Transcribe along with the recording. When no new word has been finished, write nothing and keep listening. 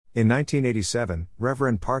In 1987,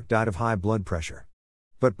 Reverend Park died of high blood pressure.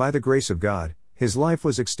 But by the grace of God, his life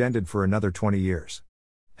was extended for another 20 years.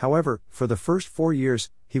 However, for the first 4 years,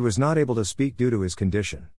 he was not able to speak due to his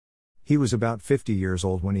condition. He was about 50 years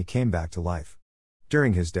old when he came back to life.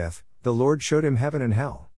 During his death, the Lord showed him heaven and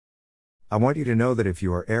hell. I want you to know that if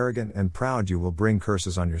you are arrogant and proud, you will bring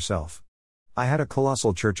curses on yourself. I had a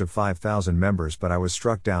colossal church of 5,000 members, but I was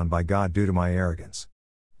struck down by God due to my arrogance.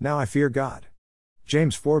 Now I fear God.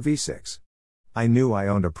 James 4:6. I knew I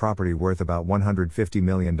owned a property worth about $150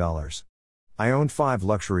 million. I owned 5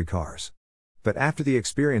 luxury cars. But after the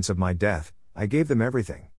experience of my death, I gave them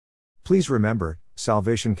everything. Please remember,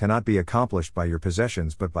 salvation cannot be accomplished by your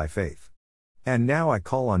possessions but by faith. And now I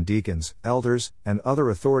call on deacons, elders, and other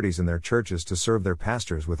authorities in their churches to serve their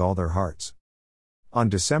pastors with all their hearts. On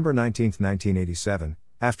December 19, 1987,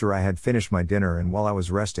 after I had finished my dinner and while I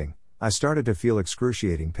was resting, I started to feel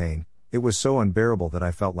excruciating pain. It was so unbearable that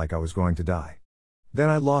I felt like I was going to die. Then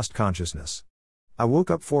I lost consciousness. I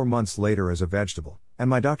woke up 4 months later as a vegetable, and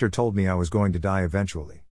my doctor told me I was going to die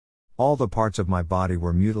eventually. All the parts of my body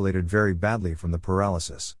were mutilated very badly from the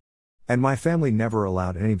paralysis. And my family never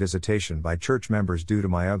allowed any visitation by church members due to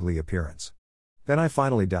my ugly appearance. Then I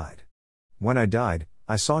finally died. When I died,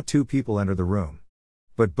 I saw 2 people enter the room.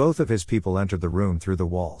 But both of his people entered the room through the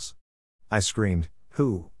walls. I screamed,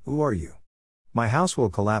 Who are you? My house will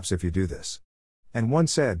collapse if you do this. And one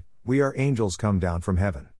said, We are angels come down from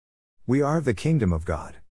heaven. We are of the kingdom of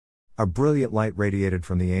God. A brilliant light radiated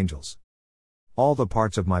from the angels. All the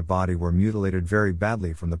parts of my body were mutilated very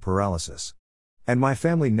badly from the paralysis. And my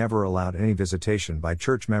family never allowed any visitation by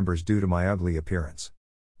church members due to my ugly appearance.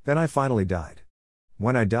 Then I finally died.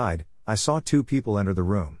 When I died, I saw 2 people enter the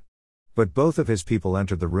room. But both of his people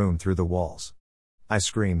entered the room through the walls. I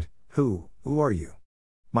screamed, Who are you?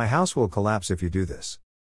 My house will collapse if you do this.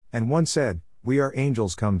 And one said, We are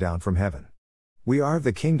angels come down from heaven. We are of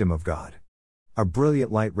the kingdom of God. A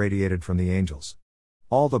brilliant light radiated from the angels.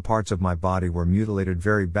 All the parts of my body were mutilated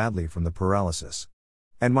very badly from the paralysis.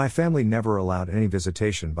 And my family never allowed any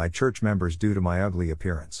visitation by church members due to my ugly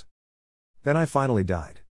appearance. Then I finally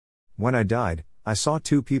died. When I died, I saw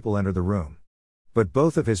 2 people enter the room. But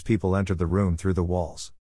both of his people entered the room through the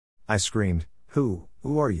walls. I screamed, Who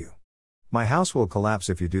are you? My house will collapse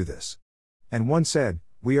if you do this. And one said,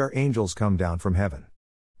 We are angels come down from heaven.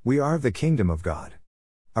 We are of the kingdom of God.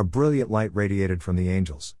 A brilliant light radiated from the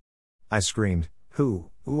angels. I screamed,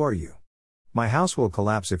 Who are you? My house will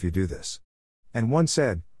collapse if you do this. And one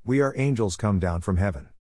said, We are angels come down from heaven.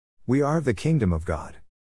 We are of the kingdom of God.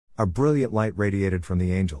 A brilliant light radiated from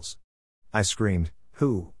the angels. I screamed,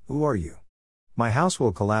 Who are you? My house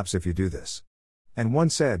will collapse if you do this. And one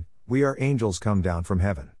said, We are angels come down from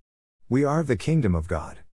heaven. We are of the kingdom of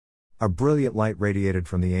God. A brilliant light radiated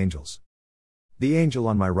from the angels. The angel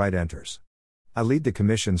on my right enters. I lead the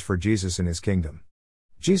commissions for Jesus in his kingdom.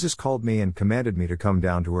 Jesus called me and commanded me to come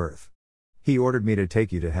down to earth. He ordered me to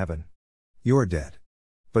take you to heaven. You're dead.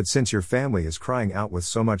 But since your family is crying out with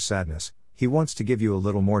so much sadness, he wants to give you a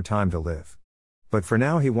little more time to live. But for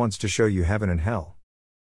now he wants to show you heaven and hell.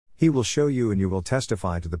 He will show you and you will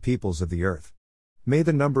testify to the peoples of the earth. May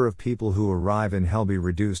the number of people who arrive in hell be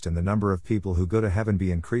reduced and the number of people who go to heaven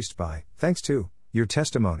be increased by, thanks to, your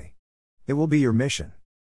testimony. It will be your mission.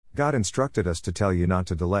 God instructed us to tell you not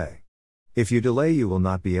to delay. If you delay you will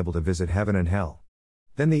not be able to visit heaven and hell.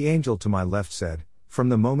 Then the angel to my left said, From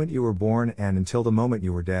the moment you were born and until the moment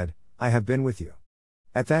you were dead, I have been with you.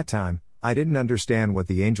 At that time, I didn't understand what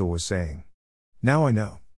the angel was saying. Now I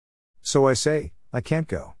know. So I say, I can't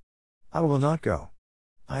go. I will not go.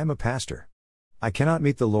 I am a pastor. I cannot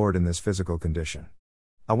meet the Lord in this physical condition.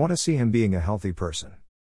 I want to see him being a healthy person.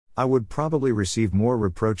 I would probably receive more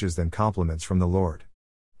reproaches than compliments from the Lord.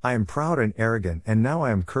 I am proud and arrogant and now I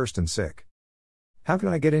am cursed and sick. How can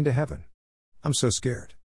I get into heaven? I'm so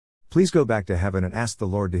scared. Please go back to heaven and ask the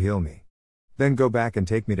Lord to heal me. Then go back and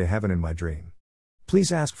take me to heaven in my dream.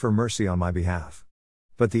 Please ask for mercy on my behalf.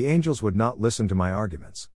 But the angels would not listen to my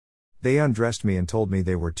arguments. They undressed me and told me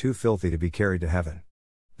they were too filthy to be carried to heaven.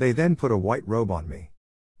 They then put a white robe on me.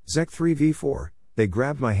 Zech 3:4, they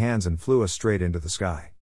grabbed my hands and flew us straight into the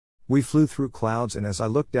sky. We flew through clouds and as I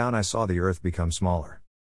looked down I saw the earth become smaller.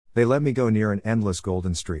 They let me go near an endless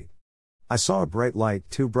golden street. I saw a bright light,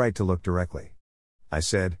 too bright to look directly. I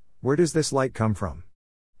said, Where does this light come from?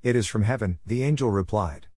 It is from heaven, the angel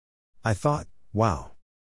replied. I thought, wow.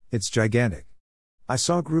 It's gigantic. I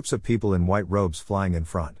saw groups of people in white robes flying in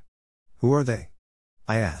front. Who are they?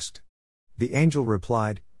 I asked. The angel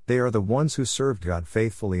replied, They are the ones who served God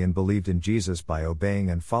faithfully and believed in Jesus by obeying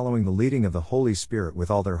and following the leading of the Holy Spirit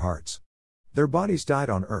with all their hearts. Their bodies died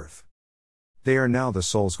on earth. They are now the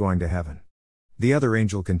souls going to heaven. The other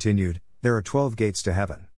angel continued, there are 12 gates to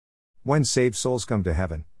heaven. When saved souls come to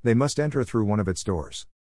heaven, they must enter through one of its doors.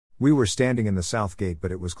 We were standing in the south gate,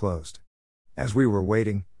 but it was closed. As we were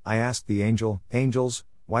waiting, I asked the angel, angels,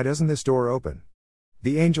 why doesn't this door open?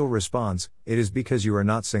 The angel responds, it is because you are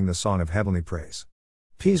not singing the song of heavenly praise.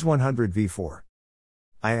 Ps 100 v4.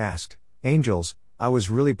 I asked, angels, I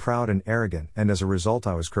was really proud and arrogant, and as a result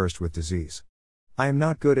I was cursed with disease. I am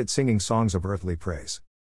not good at singing songs of earthly praise.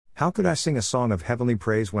 How could I sing a song of heavenly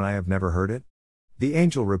praise when I have never heard it? The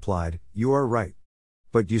angel replied, you are right.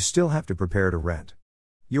 But you still have to prepare to rent.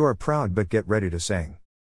 You are proud, but get ready to sing.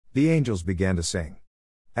 The angels began to sing.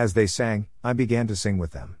 As they sang, I began to sing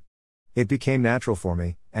with them. It became natural for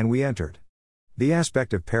me, and we entered. The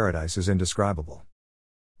aspect of paradise is indescribable.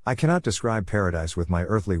 I cannot describe paradise with my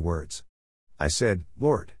earthly words. I said,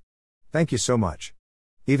 Lord, thank you so much.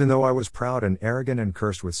 Even though I was proud and arrogant and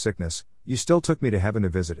cursed with sickness, you still took me to heaven to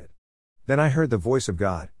visit it. Then I heard the voice of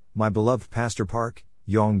God, my beloved Pastor Park,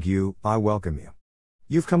 Yong-Gyu, I welcome you.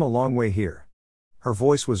 You've come a long way here. Her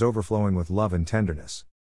voice was overflowing with love and tenderness.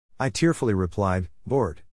 I tearfully replied,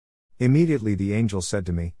 Lord. Immediately the angel said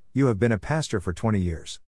to me, you have been a pastor for 20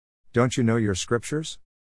 years. Don't you know your scriptures?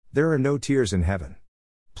 There are no tears in heaven.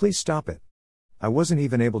 Please stop it. I wasn't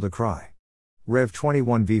even able to cry. Rev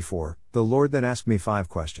 21 v4, the Lord then asked me 5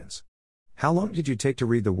 questions. How long did you take to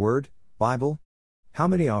read the Word, Bible? How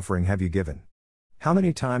many offering have you given? How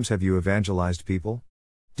many times have you evangelized people?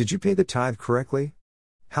 Did you pay the tithe correctly?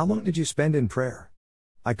 How long did you spend in prayer?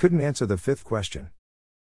 I couldn't answer the 5th question.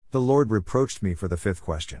 The Lord reproached me for the 5th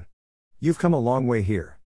question. You've come a long way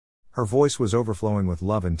here. Her voice was overflowing with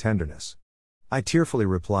love and tenderness. I tearfully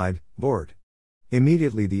replied, Lord.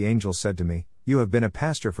 Immediately the angel said to me, you have been a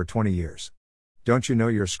pastor for 20 years. Don't you know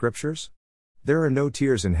your scriptures? There are no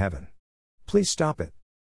tears in heaven. Please stop it.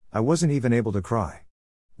 I wasn't even able to cry.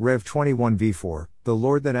 Rev 21 v4, the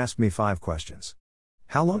Lord then asked me 5 questions.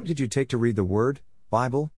 How long did you take to read the Word,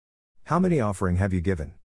 Bible? How many offering have you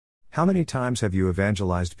given? How many times have you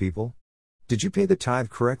evangelized people? Did you pay the tithe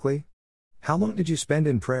correctly? How long did you spend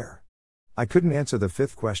in prayer? I couldn't answer the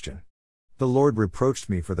 5th question. The Lord reproached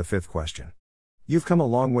me for the 5th question. You've come a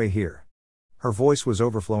long way here. Her voice was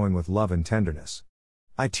overflowing with love and tenderness.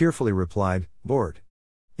 I tearfully replied, Lord.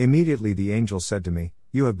 Immediately the angel said to me,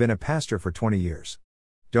 you have been a pastor for 20 years.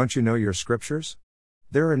 Don't you know your scriptures?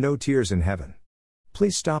 There are no tears in heaven.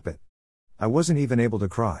 Please stop it. I wasn't even able to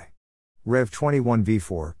cry. Rev 21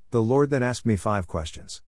 v4, the Lord then asked me 5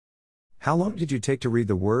 questions. How long did you take to read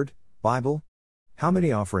the Word, Bible? How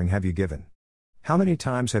many offering have you given? How many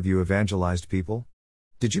times have you evangelized people?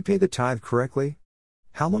 Did you pay the tithe correctly?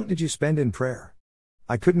 How long did you spend in prayer?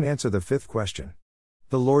 I couldn't answer the 5th question.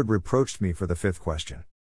 The Lord reproached me for the 5th question.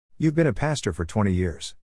 You've been a pastor for 20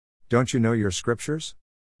 years. Don't you know your scriptures?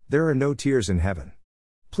 There are no tears in heaven.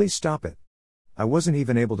 Please stop it. I wasn't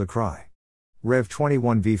even able to cry. Rev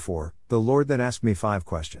 21 v4, the Lord then asked me 5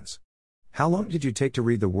 questions. How long did you take to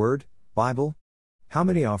read the Word, Bible? How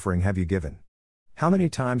many offering have you given? How many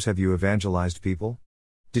times have you evangelized people?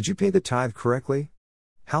 Did you pay the tithe correctly?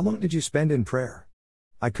 How long did you spend in prayer?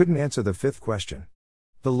 I couldn't answer the 5th question.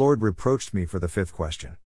 The Lord reproached me for the 5th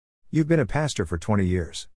question. You've been a pastor for 20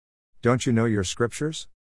 years. Don't you know your scriptures?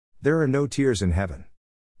 There are no tears in heaven.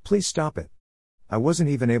 Please stop it. I wasn't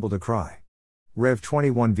even able to cry. Rev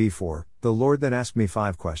 21 v4, the Lord then asked me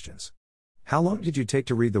 5 questions. How long did you take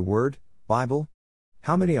to read the Word, Bible?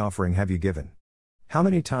 How many offering have you given? How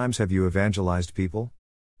many times have you evangelized people?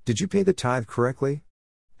 Did you pay the tithe correctly?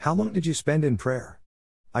 How long did you spend in prayer?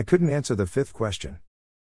 I couldn't answer the 5th question.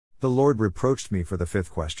 The Lord reproached me for the 5th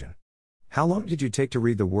question. How long did you take to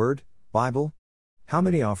read the Word, Bible? How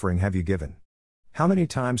many offering have you given? How many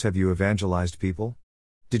times have you evangelized people?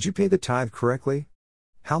 Did you pay the tithe correctly?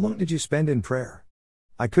 How long did you spend in prayer?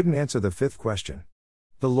 I couldn't answer the 5th question.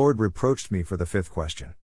 The Lord reproached me for the 5th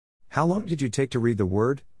question. How long did you take to read the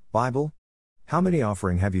Word, Bible? How many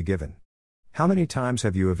offering have you given? How many times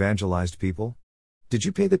have you evangelized people? Did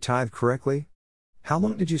you pay the tithe correctly? How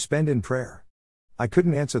long did you spend in prayer? I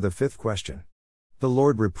couldn't answer the 5th question. The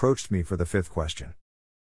Lord reproached me for the 5th question.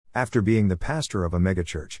 After being the pastor of a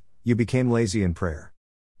megachurch, you became lazy in prayer.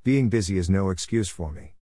 Being busy is no excuse for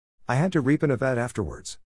me. I had to repent of that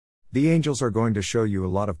afterwards. The angels are going to show you a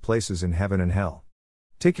lot of places in heaven and hell.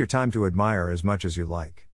 Take your time to admire as much as you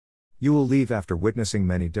like. You will leave after witnessing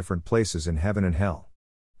many different places in heaven and hell.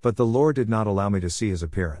 But the Lord did not allow me to see His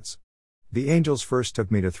appearance. The angels first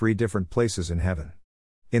took me to 3 different places in heaven.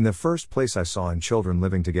 In the first place I saw children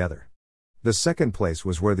living together. The second place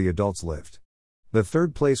was where the adults lived. The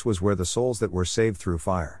third place was where the souls that were saved through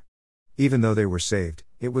fire. Even though they were saved,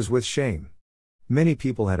 it was with shame. Many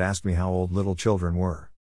people had asked me how old little children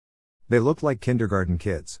were. They looked like kindergarten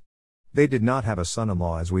kids. They did not have a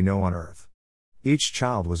son-in-law as we know on earth. Each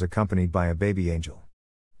child was accompanied by a baby angel.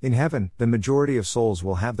 In heaven, the majority of souls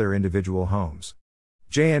will have their individual homes.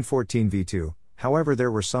 JN 14v2, however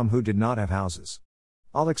there were some who did not have houses.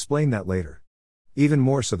 I'll explain that later. Even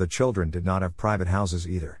more so, the children did not have private houses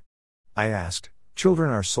either. I asked, children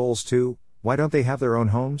are souls too, why don't they have their own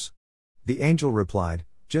homes? The angel replied,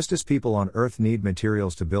 just as people on earth need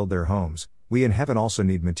materials to build their homes, we in heaven also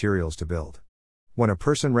need materials to build. When a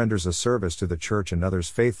person renders a service to the church and others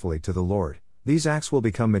faithfully to the Lord, these acts will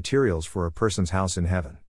become materials for a person's house in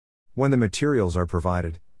heaven. When the materials are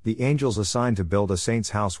provided, the angels assigned to build a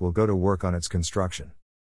saint's house will go to work on its construction.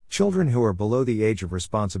 Children who are below the age of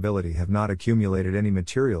responsibility have not accumulated any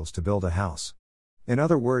materials to build a house. In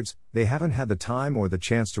other words, they haven't had the time or the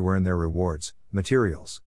chance to earn their rewards,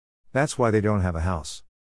 materials. That's why they don't have a house.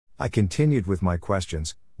 I continued with my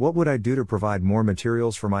questions, what would I do to provide more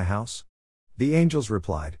materials for my house? The angels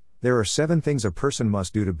replied, there are 7 things a person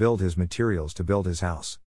must do to build his materials to build his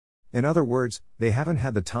house. In other words, they haven't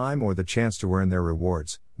had the time or the chance to earn their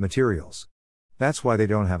rewards, materials. That's why they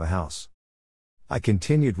don't have a house. I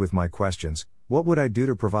continued with my questions, what would I do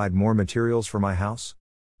to provide more materials for my house?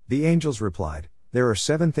 The angels replied, there are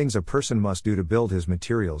 7 things a person must do to build his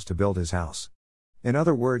materials to build his house. In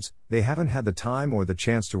other words, they haven't had the time or the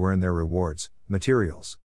chance to earn their rewards,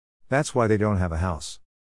 materials. That's why they don't have a house.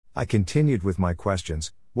 I continued with my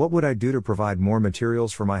questions, what would I do to provide more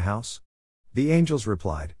materials for my house? The angels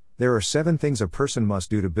replied, there are 7 things a person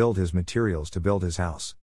must do to build his materials to build his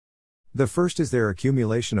house. The first is their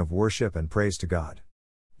accumulation of worship and praise to God.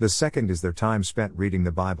 The second is their time spent reading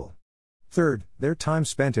the Bible. Third, their time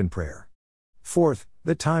spent in prayer. Fourth,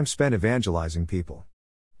 the time spent evangelizing people.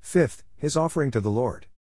 Fifth, his offering to the Lord.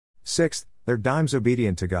 Sixth, their dimes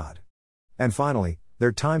obedient to God. And finally,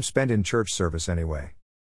 their time spent in church service anyway.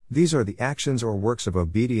 These are the actions or works of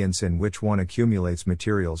obedience in which one accumulates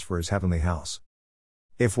materials for his heavenly house.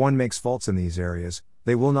 If one makes faults in these areas,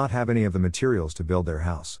 they will not have any of the materials to build their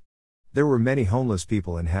house. There were many homeless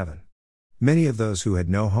people in heaven. Many of those who had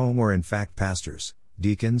no home were in fact pastors,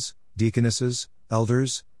 deacons, deaconesses,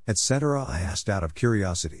 elders, etc. I asked out of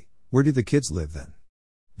curiosity, where do the kids live then?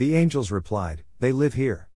 The angels replied, they live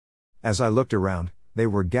here. As I looked around, they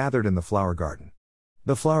were gathered in the flower garden.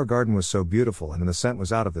 The flower garden was so beautiful and the scent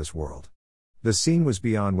was out of this world. The scene was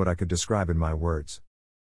beyond what I could describe in my words.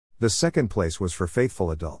 The second place was for faithful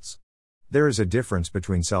adults. There is a difference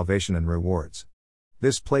between salvation and rewards.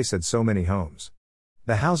 This place had so many homes.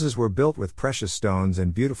 The houses were built with precious stones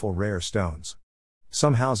and beautiful rare stones.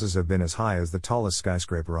 Some houses have been as high as the tallest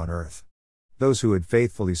skyscraper on earth. Those who had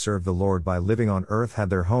faithfully served the Lord by living on earth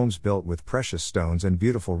had their homes built with precious stones and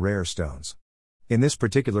beautiful rare stones. In this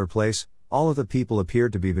particular place, all of the people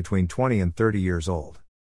appeared to be between 20 and 30 years old.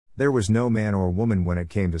 There was no man or woman when it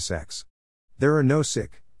came to sex. There are no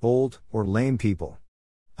sick, old, or lame people.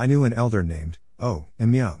 I knew an elder named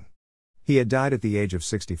Myung. He had died at the age of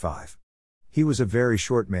 65. He was a very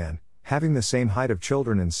short man, having the same height of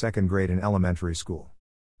children in 2nd grade in elementary school.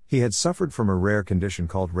 He had suffered from a rare condition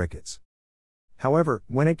called rickets. However,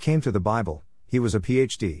 when it came to the Bible, he was a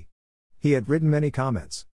PhD. He had written many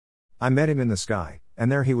comments. I met him in the sky,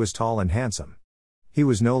 and there he was tall and handsome. He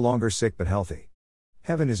was no longer sick but healthy.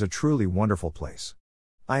 Heaven is a truly wonderful place.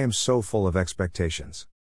 I am so full of expectations.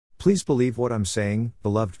 Please believe what I'm saying,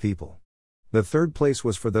 beloved people. The third place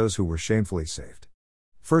was for those who were shamefully saved.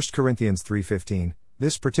 1 Corinthians 3:15,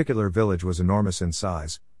 this particular village was enormous in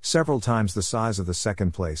size, several times the size of the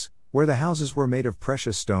second place, where the houses were made of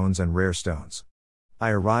precious stones and rare stones. I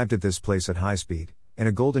arrived at this place at high speed, in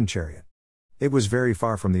a golden chariot. It was very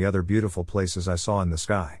far from the other beautiful places I saw in the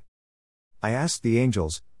sky. I asked the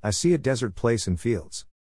angels, I see a desert place and fields.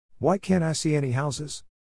 Why can't I see any houses?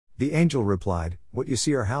 The angel replied, what you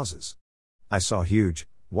see are houses. I saw huge,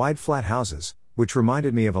 wide flat houses, which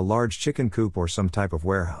reminded me of a large chicken coop or some type of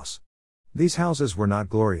warehouse. These houses were not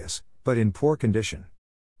glorious, but in poor condition.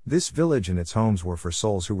 This village and its homes were for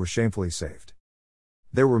souls who were shamefully saved.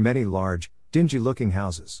 There were many large, dingy-looking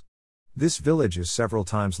houses. This village is several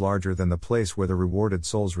times larger than the place where the rewarded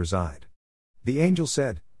souls reside. The angel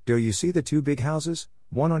said, do you see the 2 big houses,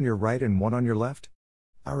 one on your right and one on your left?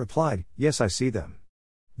 I replied, yes, I see them.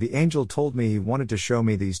 The angel told me he wanted to show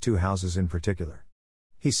me these 2 houses in particular.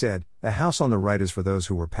 He said, the house on the right is for those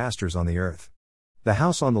who were pastors on the earth. The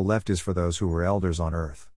house on the left is for those who were elders on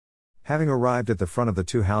earth. Having arrived at the front of the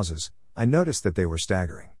 2 houses, I noticed that they were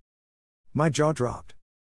staggering. My jaw dropped.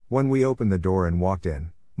 When we opened the door and walked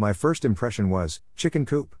in, my first impression was, chicken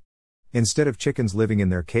coop. Instead of chickens living in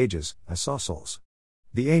their cages, I saw souls.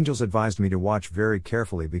 The angels advised me to watch very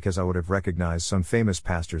carefully because I would have recognized some famous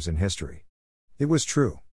pastors in history. It was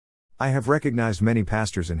true. I have recognized many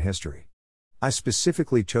pastors in history. I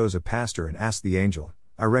specifically chose a pastor and asked the angel,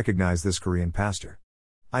 I recognize this Korean pastor.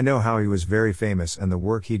 I know how he was very famous and the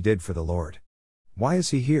work he did for the Lord. Why is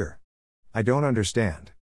he here? I don't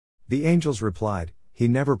understand. The angels replied, he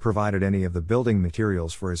never provided any of the building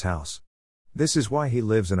materials for his house. This is why he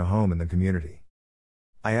lives in a home in the community.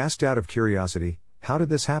 I asked out of curiosity, how did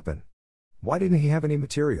this happen? Why didn't he have any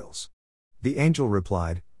materials? The angel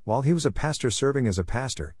replied, while he was a pastor serving as a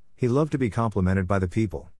pastor, he loved to be complimented by the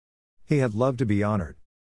people. He had loved to be honored.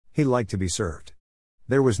 He liked to be served.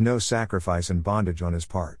 There was no sacrifice and bondage on his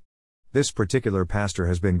part. This particular pastor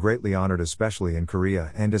has been greatly honored especially in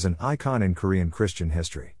Korea and is an icon in Korean Christian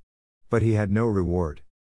history. But he had no reward.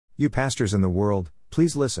 You pastors in the world,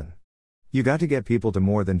 please listen. You got to get people to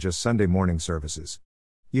more than just Sunday morning services.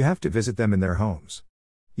 You have to visit them in their homes.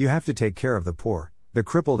 You have to take care of the poor, the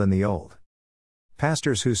crippled and the old.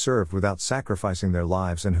 Pastors who served without sacrificing their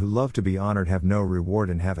lives and who love to be honored have no reward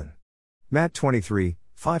in heaven. Matt 23,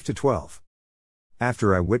 5-12.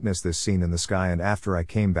 After I witnessed this scene in the sky and after I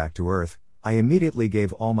came back to earth, I immediately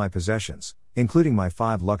gave all my possessions, including my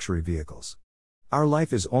 5 luxury vehicles. Our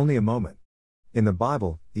life is only a moment. In the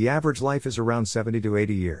Bible, the average life is around 70 to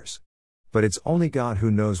 80 years. But it's only God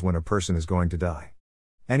who knows when a person is going to die.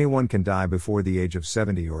 Anyone can die before the age of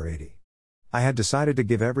 70 or 80. I had decided to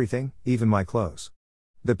give everything, even my clothes.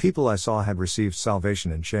 The people I saw had received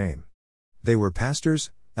salvation and shame. They were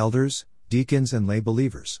pastors, elders, deacons and lay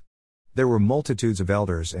believers. There were multitudes of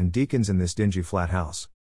elders and deacons in this dingy flat house.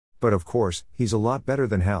 But of course, he's a lot better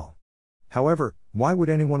than hell. However, why would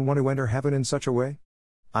anyone want to enter heaven in such a way?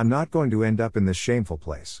 I'm not going to end up in this shameful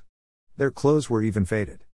place. Their clothes were even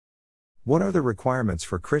faded. What are the requirements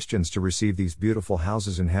for Christians to receive these beautiful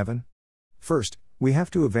houses in heaven? First, we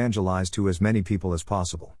have to evangelize to as many people as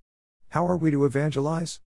possible. How are we to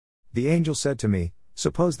evangelize? The angel said to me,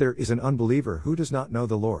 suppose there is an unbeliever who does not know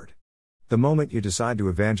the Lord. The moment you decide to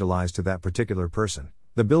evangelize to that particular person,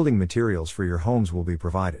 the building materials for your homes will be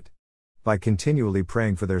provided. By continually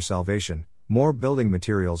praying for their salvation, more building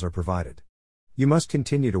materials are provided. You must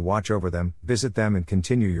continue to watch over them, visit them and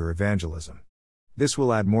continue your evangelism. This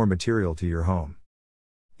will add more material to your home.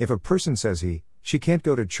 If a person says she can't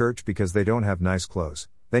go to church because they don't have nice clothes,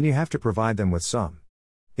 then you have to provide them with some.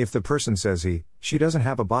 If the person says she doesn't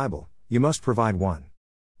have a Bible, you must provide one.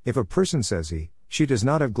 If a person says she does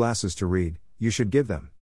not have glasses to read, you should give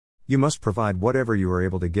them. You must provide whatever you are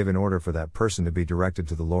able to give in order for that person to be directed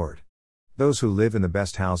to the Lord. Those who live in the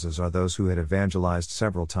best houses are those who had evangelized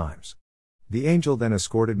several times. The angel then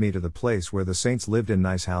escorted me to the place where the saints lived in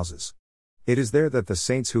nice houses. It is there that the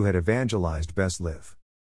saints who had evangelized best live.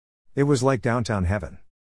 It was like downtown heaven.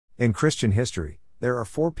 In Christian history, there are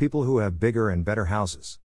 4 people who have bigger and better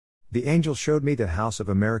houses. The angel showed me the house of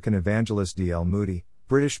American evangelist D.L. Moody,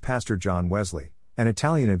 British pastor John Wesley, an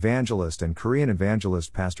Italian evangelist and Korean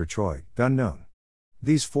evangelist Pastor Choi, unknown.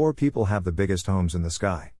 These 4 people have the biggest homes in the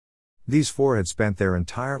sky. These 4 had spent their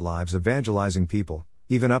entire lives evangelizing people,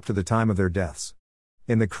 even up to the time of their deaths.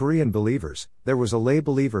 In the Korean believers, there was a lay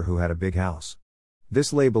believer who had a big house.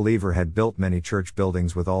 This lay believer had built many church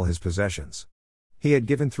buildings with all his possessions. He had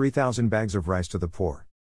given 3,000 bags of rice to the poor.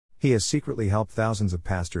 He has secretly helped thousands of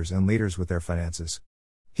pastors and leaders with their finances.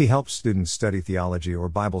 He helped students study theology or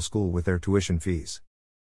Bible school with their tuition fees.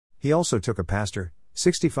 He also took a pastor,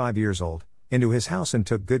 65 years old, into his house and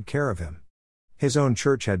took good care of him. His own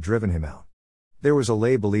church had driven him out. There was a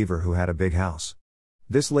lay believer who had a big house.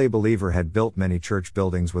 This lay believer had built many church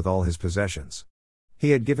buildings with all his possessions. He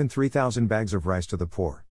had given 3,000 bags of rice to the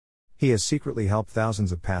poor. He has secretly helped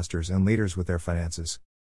thousands of pastors and leaders with their finances.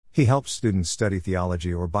 He helped students study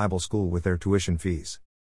theology or Bible school with their tuition fees.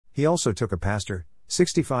 He also took a pastor,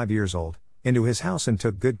 65 years old, into his house and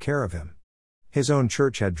took good care of him. His own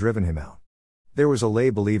church had driven him out. There was a lay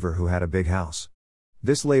believer who had a big house.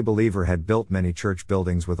 This lay believer had built many church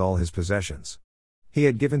buildings with all his possessions. He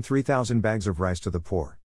had given 3,000 bags of rice to the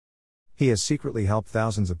poor. He has secretly helped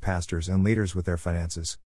thousands of pastors and leaders with their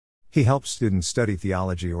finances. He helped students study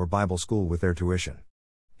theology or Bible school with their tuition.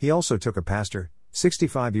 He also took a pastor,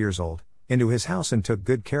 65 years old, into his house and took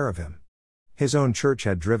good care of him. His own church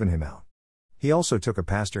had driven him out. He also took a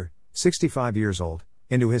pastor, 65 years old,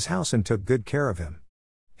 into his house and took good care of him.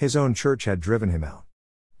 His own church had driven him out.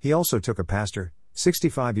 He also took a pastor,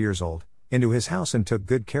 65 years old, into his house and took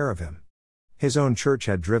good care of him. His own church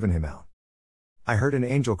had driven him out. I heard an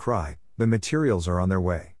angel cry, "The materials are on their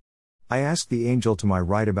way." I asked the angel to my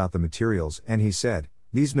right about the materials and he said,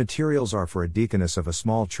 "These materials are for a deaconess of a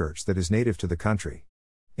small church that is native to the country.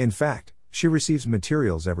 In fact, She receives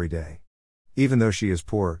materials every day. Even though she is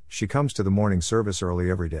poor, she comes to the morning service early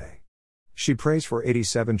every day. She prays for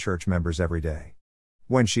 87 church members every day.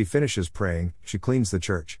 When she finishes praying, she cleans the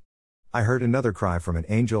church. I heard another cry from an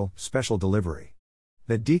angel, special delivery.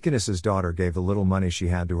 The deaconess's daughter gave the little money she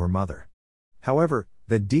had to her mother. However,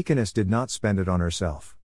 the deaconess did not spend it on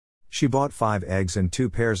herself. She bought 5 eggs and 2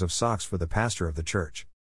 pairs of socks for the pastor of the church.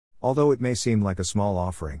 Although it may seem like a small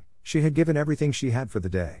offering, she had given everything she had for the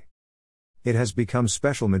day. It has become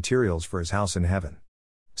special materials for his house in heaven.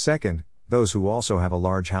 Second, those who also have a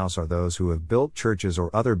large house are those who have built churches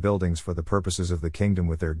or other buildings for the purposes of the kingdom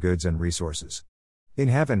with their goods and resources. In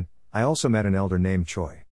heaven, I also met an elder named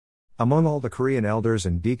Choi. Among all the Korean elders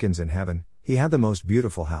and deacons in heaven, he had the most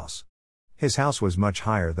beautiful house. His house was much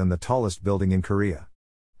higher than the tallest building in Korea.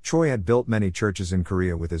 Choi had built many churches in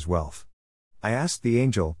Korea with his wealth. I asked the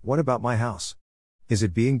angel, "What about my house? Is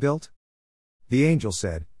it being built?" The angel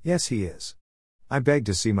said, "Yes, he is." I begged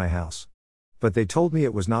to see my house. But they told me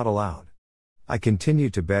it was not allowed. I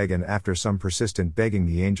continued to beg, and after some persistent begging,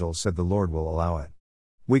 the angel said the Lord will allow it.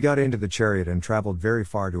 We got into the chariot and traveled very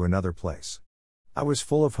far to another place. I was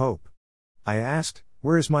full of hope. I asked,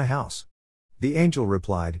 "Where is my house?" The angel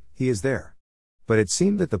replied, "He is there." But it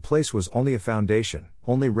seemed that the place was only a foundation,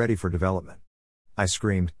 only ready for development. I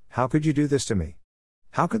screamed, "How could you do this to me?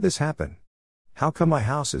 How could this happen? How come my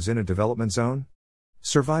house is in a development zone?"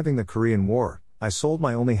 Surviving the Korean War, I sold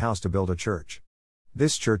my only house to build a church.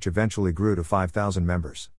 This church eventually grew to 5,000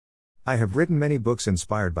 members. I have written many books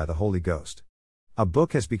inspired by the Holy Ghost. A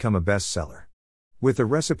book has become a bestseller. With the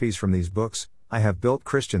recipes from these books, I have built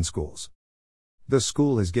Christian schools. The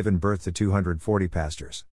school has given birth to 240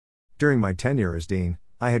 pastors. During my tenure as dean,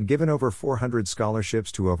 I had given over 400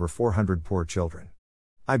 scholarships to over 400 poor children.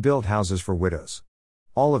 I built houses for widows.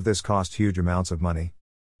 All of this cost huge amounts of money.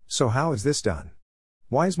 So how is this done?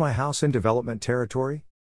 Why is my house in development territory?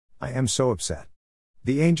 I am so upset.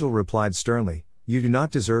 The angel replied sternly, "You do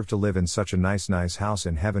not deserve to live in such a nice house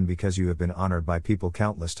in heaven because you have been honored by people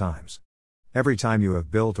countless times. Every time you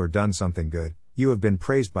have built or done something good, you have been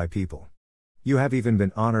praised by people. You have even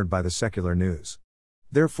been honored by the secular news.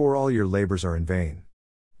 Therefore all your labors are in vain."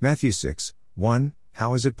 Matthew 6:1.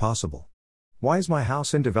 How is it possible? Why is my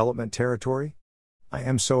house in development territory? I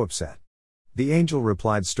am so upset. The angel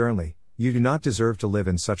replied sternly, "You do not deserve to live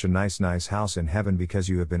in such a nice house in heaven because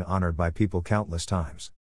you have been honored by people countless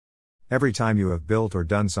times. Every time you have built or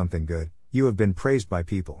done something good, you have been praised by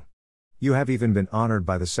people. You have even been honored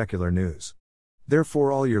by the secular news.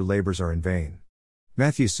 Therefore all your labors are in vain."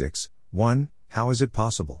 Matthew 6:1. How is it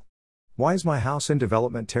possible? Why is my house in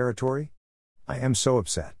development territory? I am so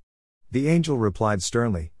upset. The angel replied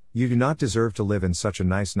sternly, "You do not deserve to live in such a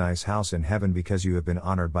nice house in heaven because you have been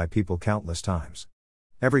honored by people countless times.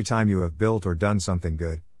 Every time you have built or done something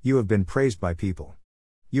good, you have been praised by people.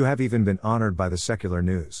 You have even been honored by the secular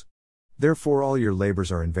news. Therefore all your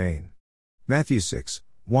labors are in vain." Matthew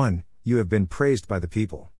 6:1. You have been praised by the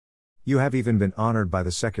people. You have even been honored by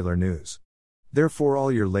the secular news. Therefore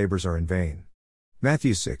all your labors are in vain.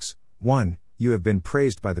 Matthew 6:1. You have been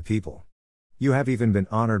praised by the people. You have even been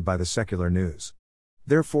honored by the secular news.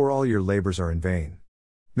 Therefore all your labors are in vain.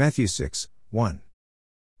 Matthew 6:1.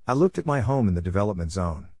 I looked at my home in the development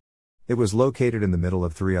zone. It was located in the middle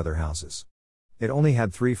of 3 other houses. It only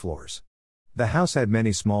had 3 floors. The house had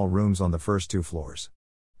many small rooms on the first 2 floors.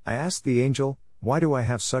 I asked the angel, "Why do I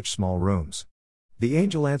have such small rooms?" The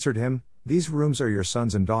angel answered him, "These rooms are your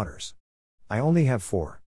sons and daughters." "I only have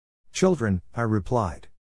 4 children," I replied.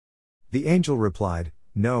 The angel replied,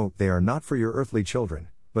 "No, they are not for your earthly children,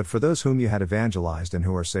 but for those whom you had evangelized and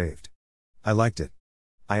who are saved." I liked it.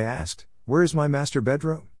 I asked, "Where is my master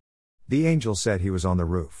bedroom?" The angel said he was on the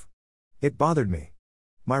roof. It bothered me.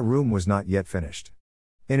 My room was not yet finished.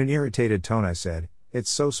 In an irritated tone I said, "It's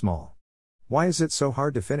so small. Why is it so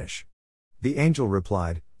hard to finish?" The angel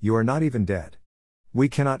replied, "You are not even dead. We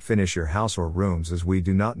cannot finish your house or rooms as we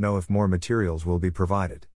do not know if more materials will be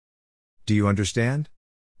provided." Do you understand?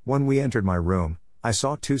 When we entered my room, I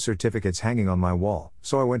saw 2 certificates hanging on my wall,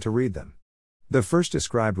 so I went to read them. The first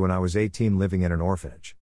described when I was 18 living in an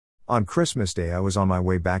orphanage. On Christmas Day I was on my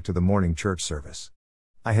way back to the morning church service.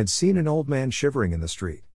 I had seen an old man shivering in the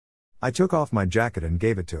street. I took off my jacket and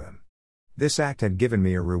gave it to him. This act had given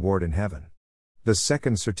me a reward in heaven. The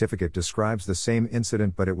second certificate describes the same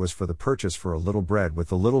incident, but it was for the purchase for a little bread with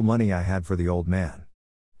the little money I had for the old man.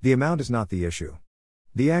 The amount is not the issue.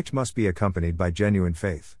 The act must be accompanied by genuine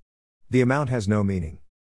faith. The amount has no meaning.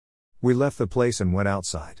 We left the place and went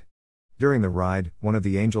outside. During the ride, one of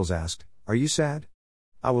the angels asked, "Are you sad?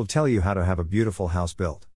 I will tell you how to have a beautiful house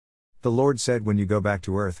built." The Lord said, when you go back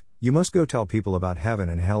to earth, you must go tell people about heaven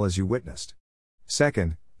and hell as you witnessed.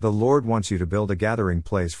 Second, the Lord wants you to build a gathering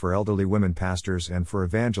place for elderly women pastors and for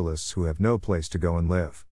evangelists who have no place to go and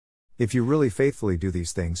live. If you really faithfully do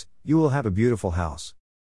these things, you will have a beautiful house.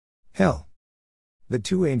 Hell. The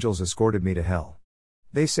two angels escorted me to hell.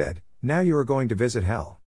 They said, now you are going to visit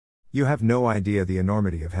hell. You have no idea the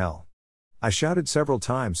enormity of hell. I shouted several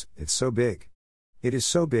times, it's so big. It is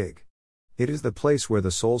so big. It is the place where the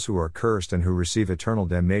souls who are cursed and who receive eternal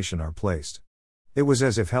damnation are placed. It was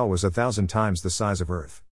as if hell was 1,000 times the size of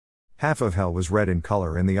earth. Half of hell was red in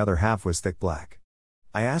color and the other half was thick black.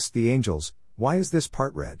 I asked the angels, why is this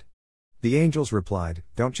part red? The angels replied,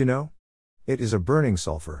 don't you know? It is a burning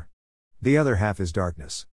sulfur. The other half is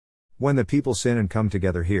darkness. When the people sin and come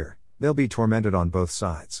together here, they'll be tormented on both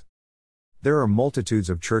sides. There are multitudes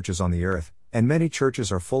of churches on the earth, and many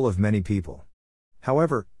churches are full of many people.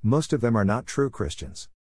 However, most of them are not true Christians.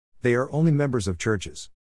 They are only members of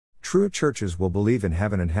churches. True churches will believe in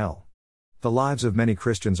heaven and hell. The lives of many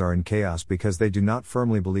Christians are in chaos because they do not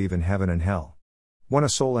firmly believe in heaven and hell. When a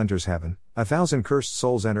soul enters heaven, 1,000 cursed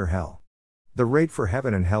souls enter hell. The rate for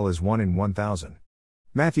heaven and hell is 1 in 1,000.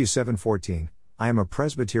 Matthew 7:14. I am a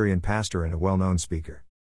Presbyterian pastor and a well-known speaker.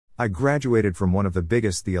 I graduated from one of the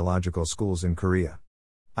biggest theological schools in Korea.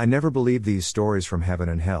 I never believed these stories from heaven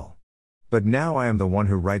and hell. But now I am the one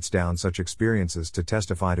who writes down such experiences to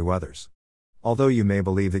testify to others. Although you may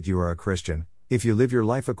believe that you are a Christian, if you live your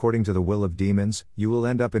life according to the will of demons, you will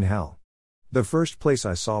end up in hell. The first place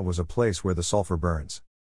I saw was a place where the sulfur burns.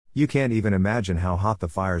 You can't even imagine how hot the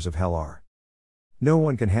fires of hell are. No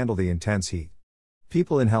one can handle the intense heat.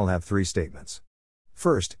 People in hell have 3 statements.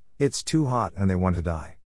 First, it's too hot and they want to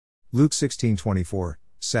die. Luke 16:24.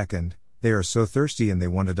 Second, they are so thirsty and they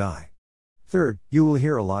want to die. Third, you will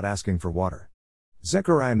hear a lot asking for water.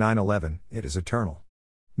 Zechariah 9:11, it is eternal.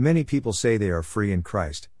 Many people say they are free in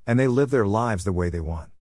Christ, and they live their lives the way they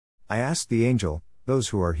want. I asked the angel, those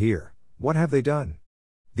who are here, what have they done?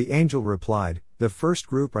 The angel replied, the first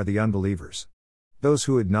group are the unbelievers. Those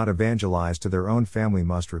who had not evangelized to their own family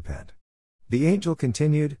must repent. The angel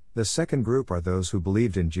continued, the second group are those who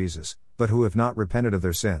believed in Jesus, but who have not repented of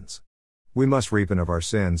their sins. We must repent of our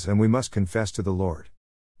sins and we must confess to the Lord.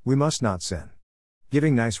 We must not sin.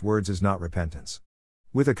 Giving nice words is not repentance.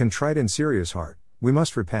 With a contrite and serious heart, we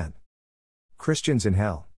must repent. Christians in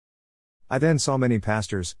hell. I then saw many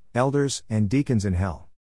pastors, elders, and deacons in hell.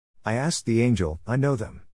 I asked the angel, I know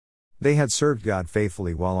them. They had served God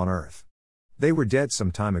faithfully while on earth. They were dead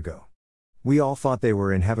some time ago. We all thought they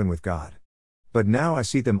were in heaven with God. But now I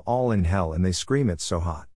see them all in hell and they scream it's so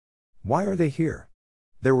hot. Why are they here?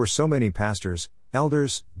 There were so many pastors,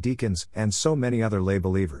 elders, deacons, and so many other lay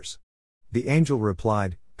believers. The angel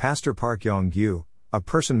replied, Pastor Park Yong-gyu, a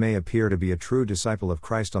person may appear to be a true disciple of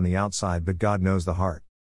Christ on the outside but God knows the heart.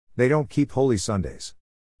 They don't keep holy Sundays.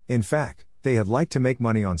 In fact, they had liked to make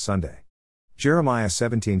money on Sunday. Jeremiah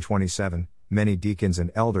 17:27, many deacons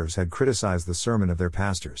and elders had criticized the sermon of their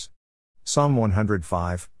pastors. Psalm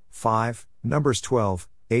 105:5, Numbers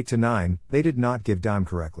 12:8-9, they did not give dime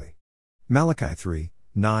correctly. Malachi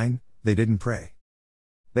 3:9, they didn't pray.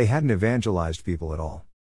 They hadn't evangelized people at all.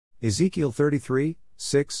 Ezekiel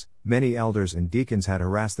 33:6, many elders and deacons had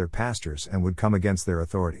harassed their pastors and would come against their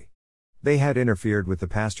authority. They had interfered with the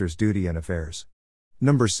pastor's duty and affairs.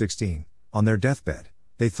 Numbers 16, on their deathbed,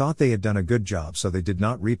 they thought they had done a good job so they did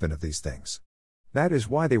not repent of these things. That is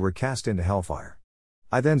why they were cast into hellfire.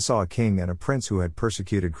 I then saw a king and a prince who had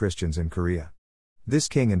persecuted Christians in Korea. This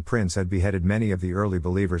king and prince had beheaded many of the early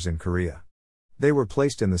believers in Korea. They were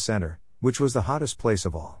placed in the center, which was the hottest place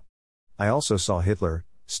of all. I also saw Hitler,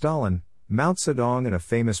 Stalin, Mao Zedong and a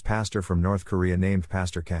famous pastor from North Korea named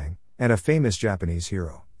Pastor Kang, and a famous Japanese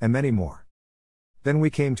hero, and many more. Then we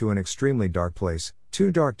came to an extremely dark place,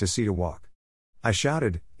 too dark to see to walk. I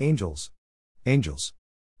shouted, angels! Angels!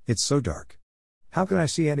 It's so dark. How can I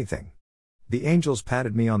see anything? The angels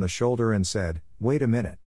patted me on the shoulder and said, wait a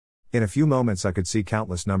minute. In a few moments I could see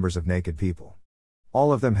countless numbers of naked people.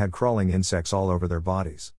 All of them had crawling insects all over their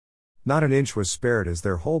bodies. Not an inch was spared as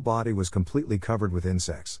their whole body was completely covered with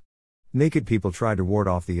insects. Naked people tried to ward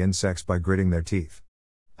off the insects by gritting their teeth.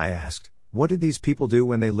 I asked, what did these people do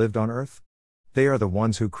when they lived on earth? They are the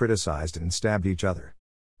ones who criticized and stabbed each other.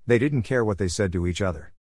 They didn't care what they said to each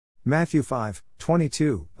other. Matthew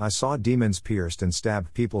 5:22, I saw demons pierced and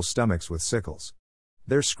stabbed people's stomachs with sickles.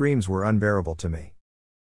 Their screams were unbearable to me.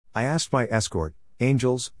 I asked my escort,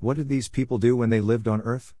 angels, what did these people do when they lived on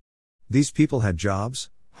earth? These people had jobs,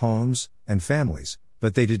 homes, and families,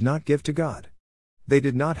 but they did not give to God. They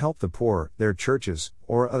did not help the poor, their churches,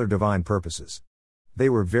 or other divine purposes. They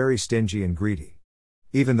were very stingy and greedy.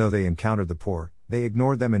 Even though they encountered the poor, they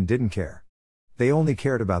ignored them and didn't care. They only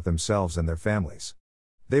cared about themselves and their families.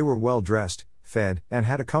 They were well dressed, fed, and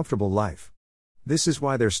had a comfortable life. This is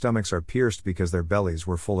why their stomachs are pierced, because their bellies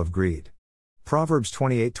were full of greed. Proverbs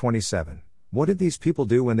 28:27. What did these people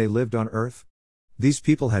do when they lived on earth? These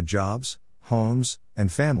people had jobs, homes,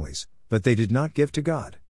 and families, but they did not give to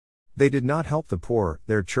God. They did not help the poor,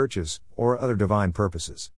 their churches, or other divine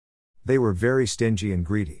purposes. They were very stingy and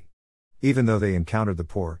greedy. Even though they encountered the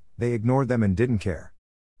poor, they ignored them and didn't care.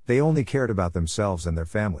 They only cared about themselves and their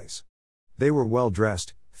families. They were well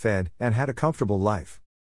dressed, fed, and had a comfortable life.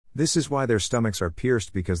 This is why their stomachs are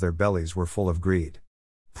pierced, because their bellies were full of greed.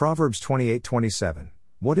 Proverbs 28:27.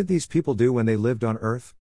 What did these people do when they lived on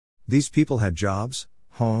earth? These people had jobs,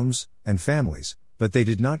 homes, and families, but they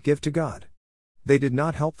did not give to God. They did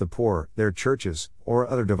not help the poor, their churches, or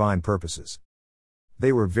other divine purposes.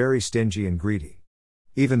 They were very stingy and greedy.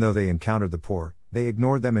 Even though they encountered the poor, they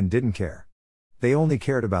ignored them and didn't care. They only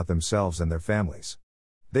cared about themselves and their families.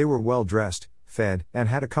 They were well dressed, fed, and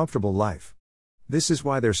had a comfortable life. This is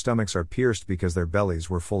why their stomachs are pierced, because their bellies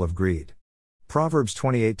were full of greed. Proverbs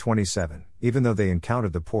 28:27. Even though they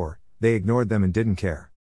encountered the poor, they ignored them and didn't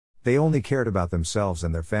care. They only cared about themselves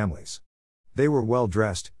and their families. They were well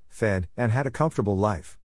dressed, fed, and had a comfortable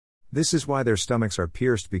life. This is why their stomachs are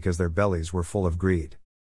pierced, because their bellies were full of greed.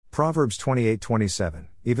 Proverbs 28:27.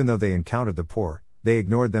 Even though they encountered the poor, they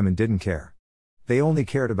ignored them and didn't care. They only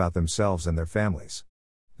cared about themselves and their families.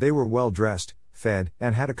 They were well dressed, fed,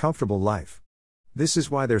 and had a comfortable life. This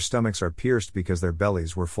is why their stomachs are pierced, because their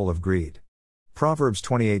bellies were full of greed. Proverbs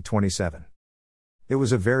 28:27. It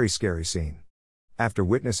was a very scary scene. After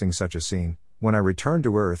witnessing such a scene, when I returned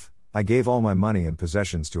to earth, I gave all my money and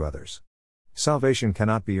possessions to others. Salvation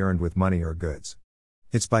cannot be earned with money or goods.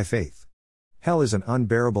 It's by faith. Hell is an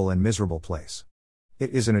unbearable and miserable place.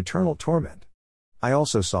 It is an eternal torment. I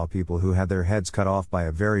also saw people who had their heads cut off by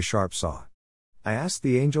a very sharp saw. I asked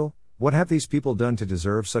the angel, "What have these people done to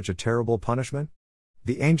deserve such a terrible punishment?"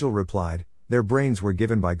 The angel replied, "Their brains were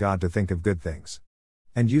given by God to think of good things.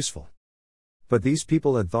 And useful. But these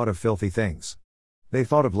people had thought of filthy things. They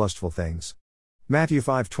thought of lustful things." Matthew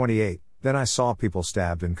 5:28. Then I saw people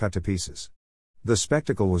stabbed and cut to pieces. The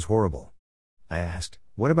spectacle was horrible. I asked,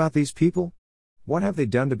 "What about these people? What have they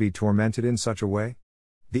done to be tormented in such a way?"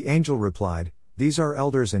 The angel replied, "These are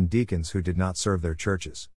elders and deacons who did not serve their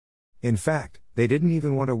churches. In fact, they didn't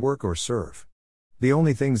even want to work or serve. The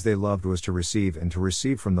only things they loved was to receive and to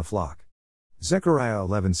receive from the flock." Zechariah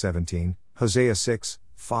 11:17, Hosea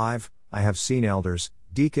 6:5. I have seen elders,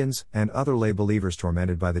 deacons, and other lay believers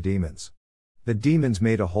tormented by the demons. The demons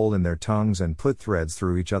made a hole in their tongues and put threads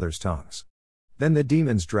through each other's tongues. Then the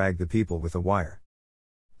demons dragged the people with a wire.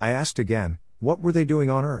 I asked again, "What were they doing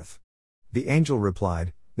on earth?" The angel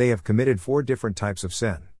replied, "They have committed 4 different types of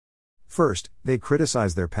sin. First, they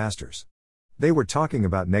criticized their pastors. They were talking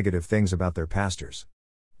about negative things about their pastors.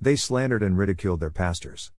 They slandered and ridiculed their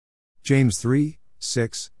pastors." James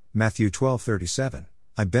 3:6, Matthew 12:37.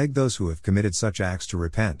 I beg those who have committed such acts to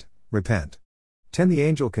repent, repent. 10. The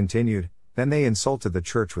angel continued, "Then they insulted the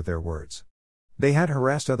church with their words. They had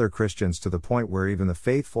harassed other Christians to the point where even the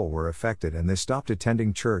faithful were affected, and they stopped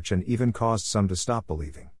attending church and even caused some to stop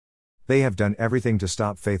believing. They have done everything to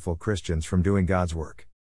stop faithful Christians from doing God's work.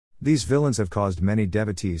 These villains have caused many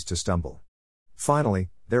devotees to stumble. Finally,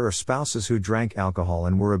 there are spouses who drank alcohol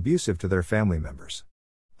and were abusive to their family members.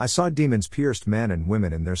 I saw demons pierced men and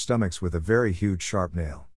women in their stomachs with a very huge sharp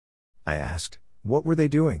nail. I asked, "What were they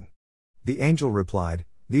doing?" The angel replied,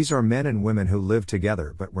 "These are men and women who lived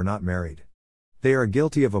together but were not married. They are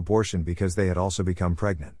guilty of abortion because they had also become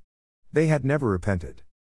pregnant. They had never repented."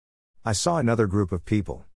 I saw another group of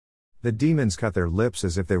people. The demons cut their lips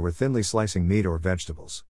as if they were thinly slicing meat or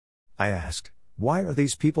vegetables. I asked, "Why are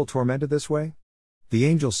these people tormented this way?" The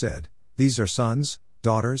angel said, "These are sons,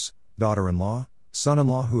 daughters, daughter-in-law,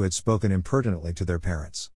 son-in-law who had spoken impertinently to their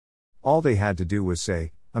parents. All they had to do was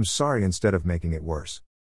say, 'I'm sorry,' instead of making it worse.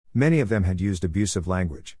 Many of them had used abusive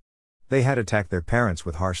language. They had attacked their parents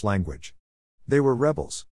with harsh language. They were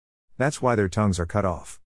rebels. That's why their tongues are cut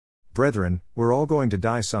off. Brethren, we're all going to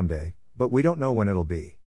die someday, but we don't know when it'll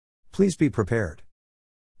be. Please be prepared.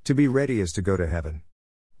 To be ready is to go to heaven.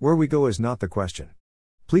 Where we go is not the question.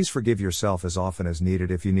 Please forgive yourself as often as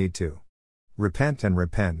needed if you need to. Repent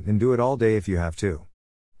and do it all day if you have to.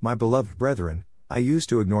 My beloved brethren, I used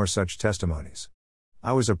to ignore such testimonies.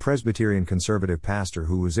 I was a Presbyterian conservative pastor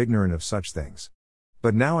who was ignorant of such things.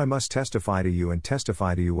 But now I must testify to you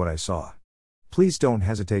what I saw. Please don't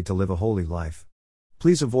hesitate to live a holy life.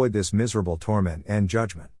 Please avoid this miserable torment and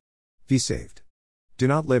judgment. Be saved. Do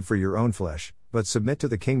not live for your own flesh, but submit to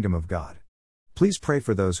the kingdom of God. Please pray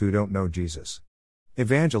for those who don't know Jesus.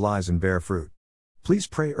 Evangelize and bear fruit. Please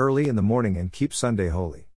pray early in the morning and keep Sunday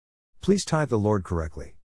holy. Please tithe the Lord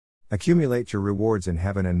correctly. Accumulate your rewards in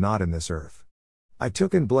heaven and not in this earth. I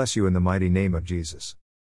took and bless you in the mighty name of Jesus.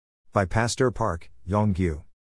 By Pastor Park Yong-gyu.